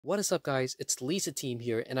What is up guys, it's Lisa Team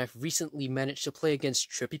here and I've recently managed to play against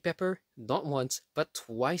TrippyPepper not once but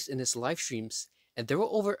twice in his live streams, and there were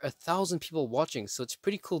over 1,000 people watching, so it's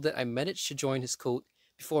pretty cool that I managed to join his code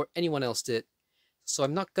before anyone else did. So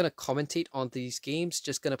I'm not gonna commentate on these games,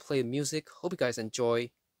 just gonna play music. Hope you guys enjoy.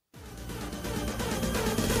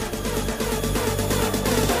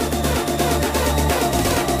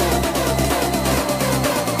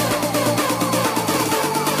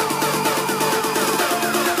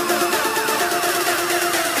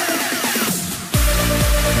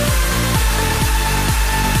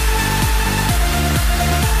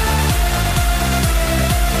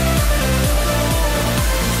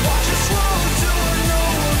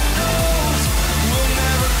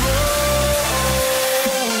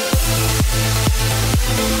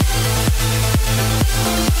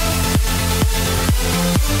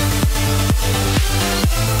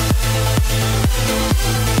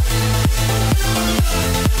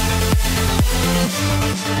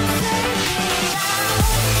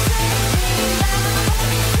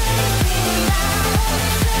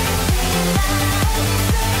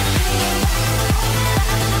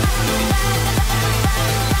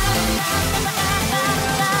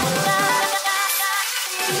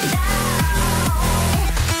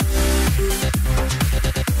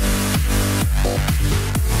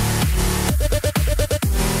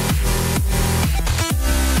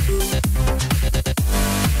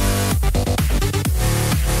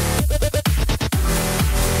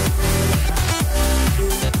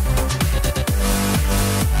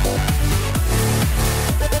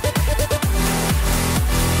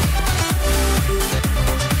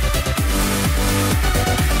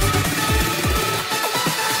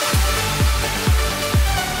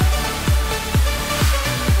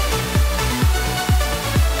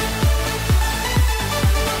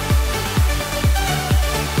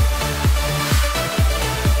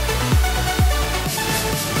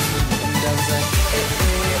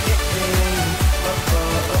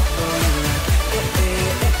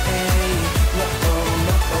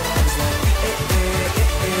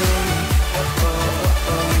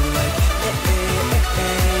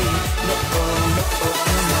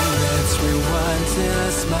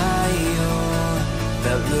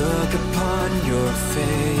 Look upon your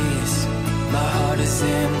face. My heart is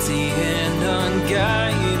empty and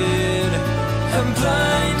unguided. I'm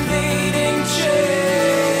blind leading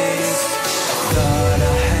chase. Thought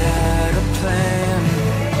I had a plan,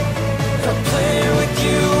 a plan with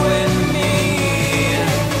you and me.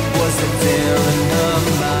 Was the villain of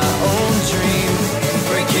my own dream,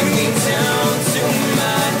 breaking me down to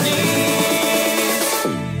my knees.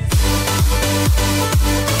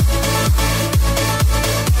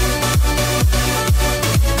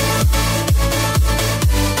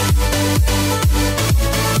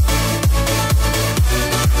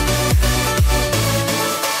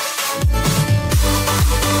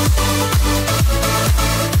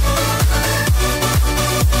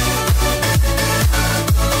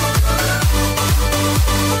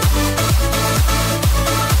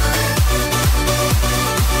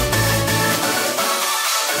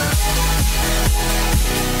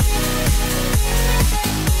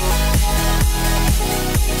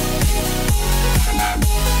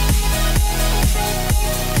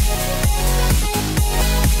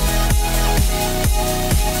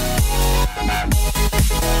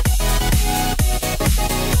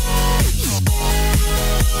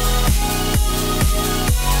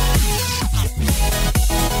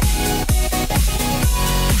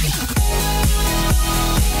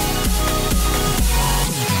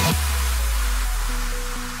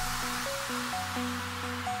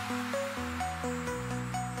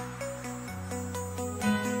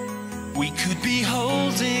 We could be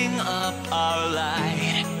holding up our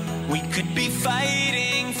light. We could be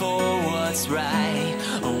fighting for what's right.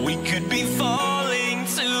 Or we could be falling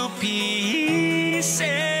to pieces.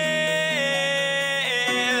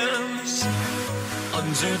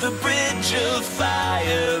 Under the bridge of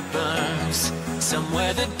fire burns,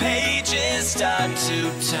 somewhere the pages start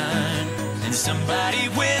to turn, and somebody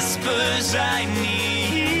whispers, I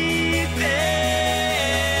need this.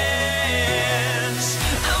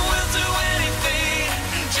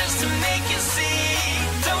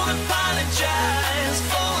 Apologize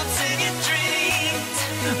for what's in your dreams.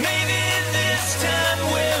 Maybe this time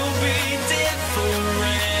will be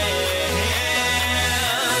different.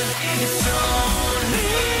 It's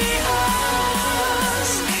only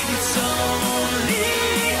us. It's only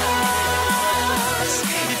us.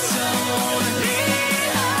 It's only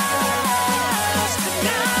us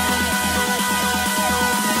tonight.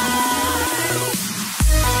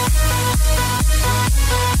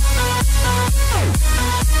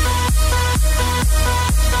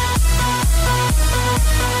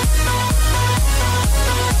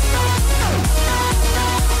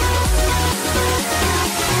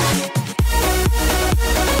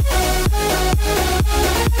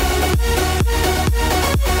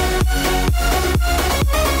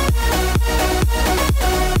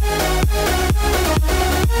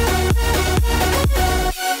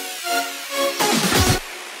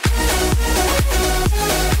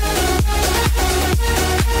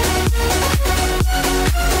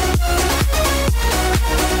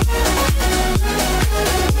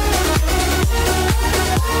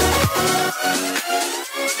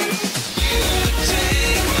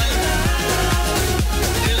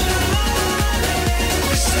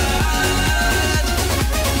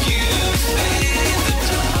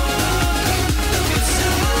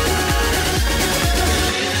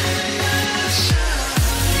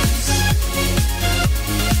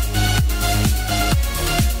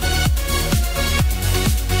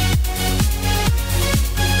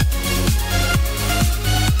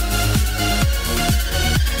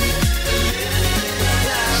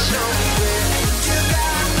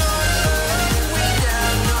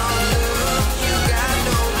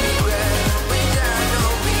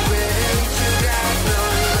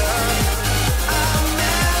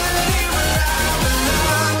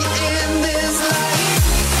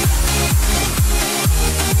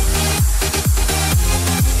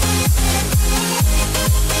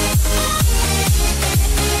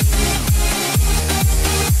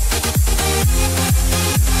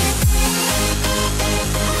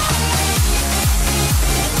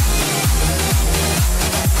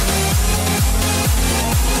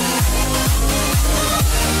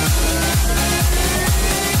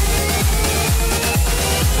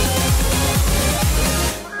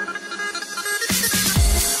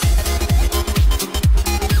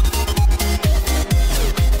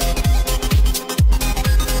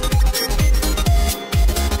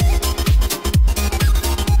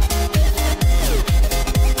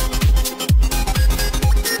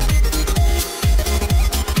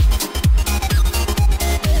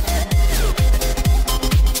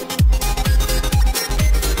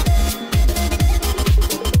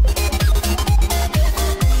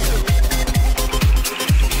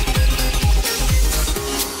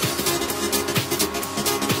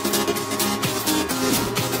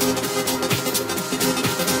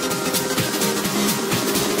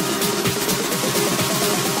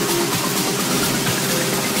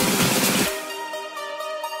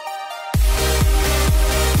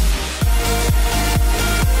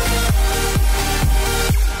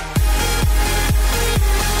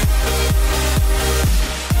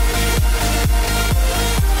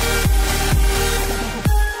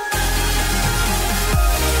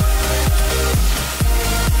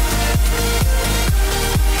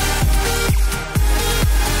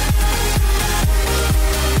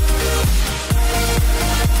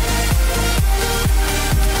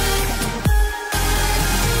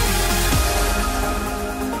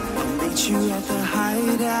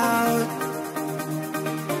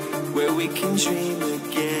 we can dream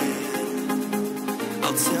again.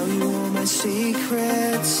 I'll tell you all my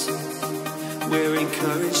secrets. We're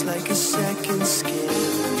encouraged like a second skin.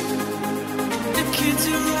 The kids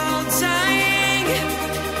are all dying.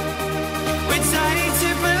 We're dying to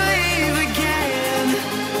believe again.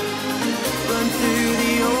 Run through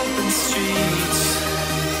the open streets.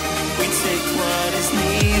 We take what is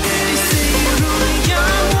needed. They say you're only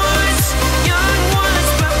young ones,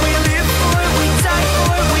 but we live for it, we die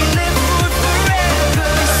for it, we live for it forever.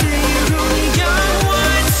 They say you're only young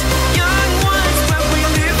ones, but we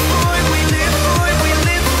live for it, we live for it, we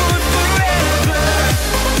live for it forever.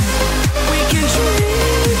 We can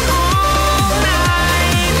dream all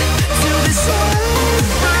night till the sun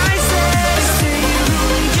rises. They say you're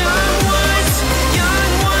only young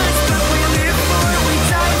ones, but we live for it, we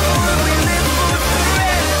die for it, we live for it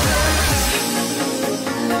forever.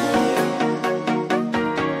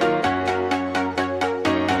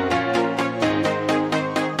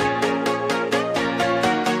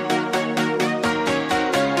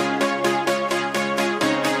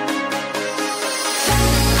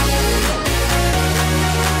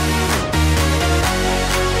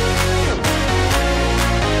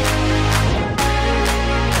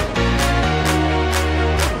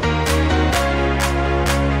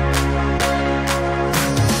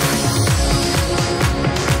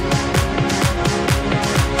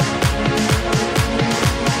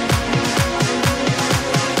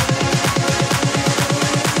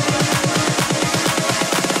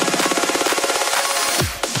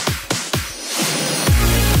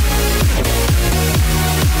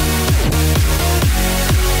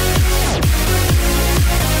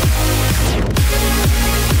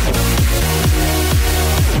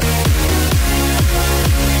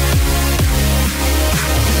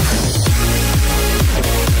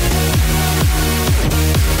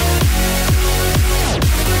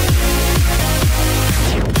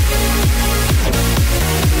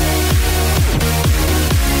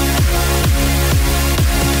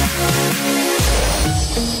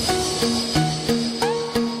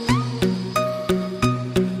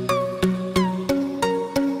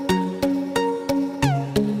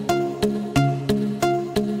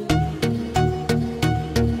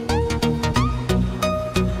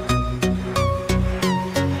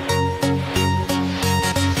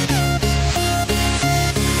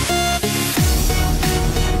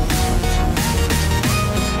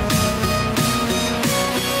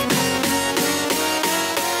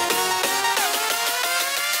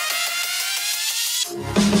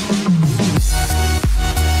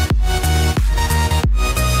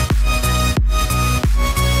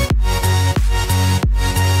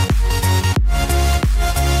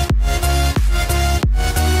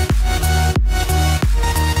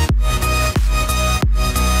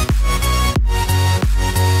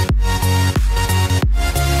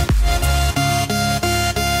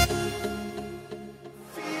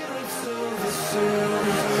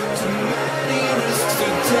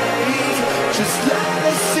 Just let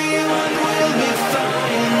us see what we'll be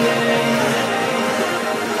finding.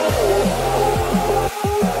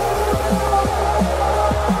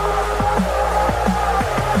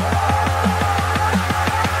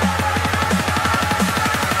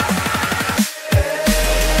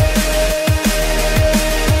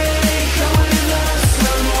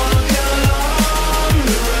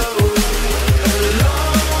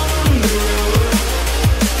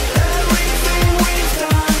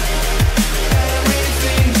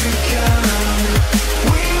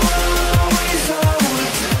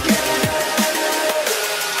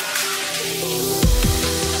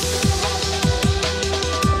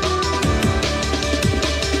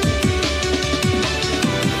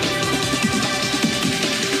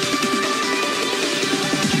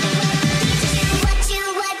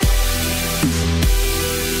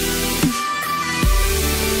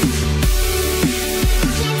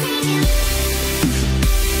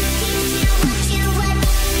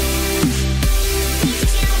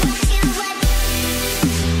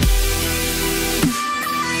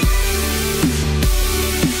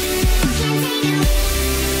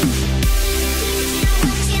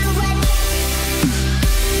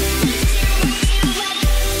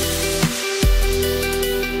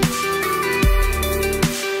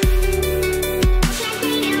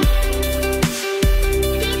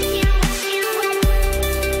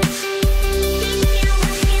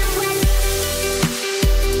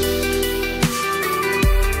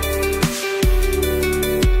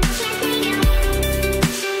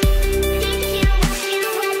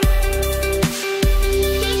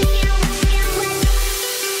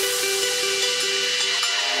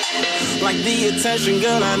 Like the attention,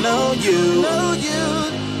 girl, I know you.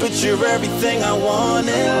 but you're everything I want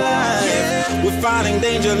in life. We're fighting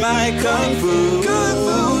danger like kung fu.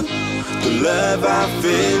 The love I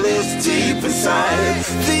feel is deep inside.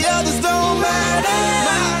 The others don't matter.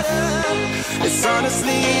 It's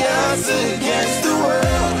honestly us against the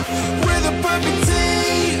world. We're the perfect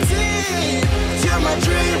team. You're my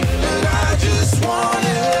dream, and I just want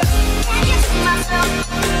it. I just myself.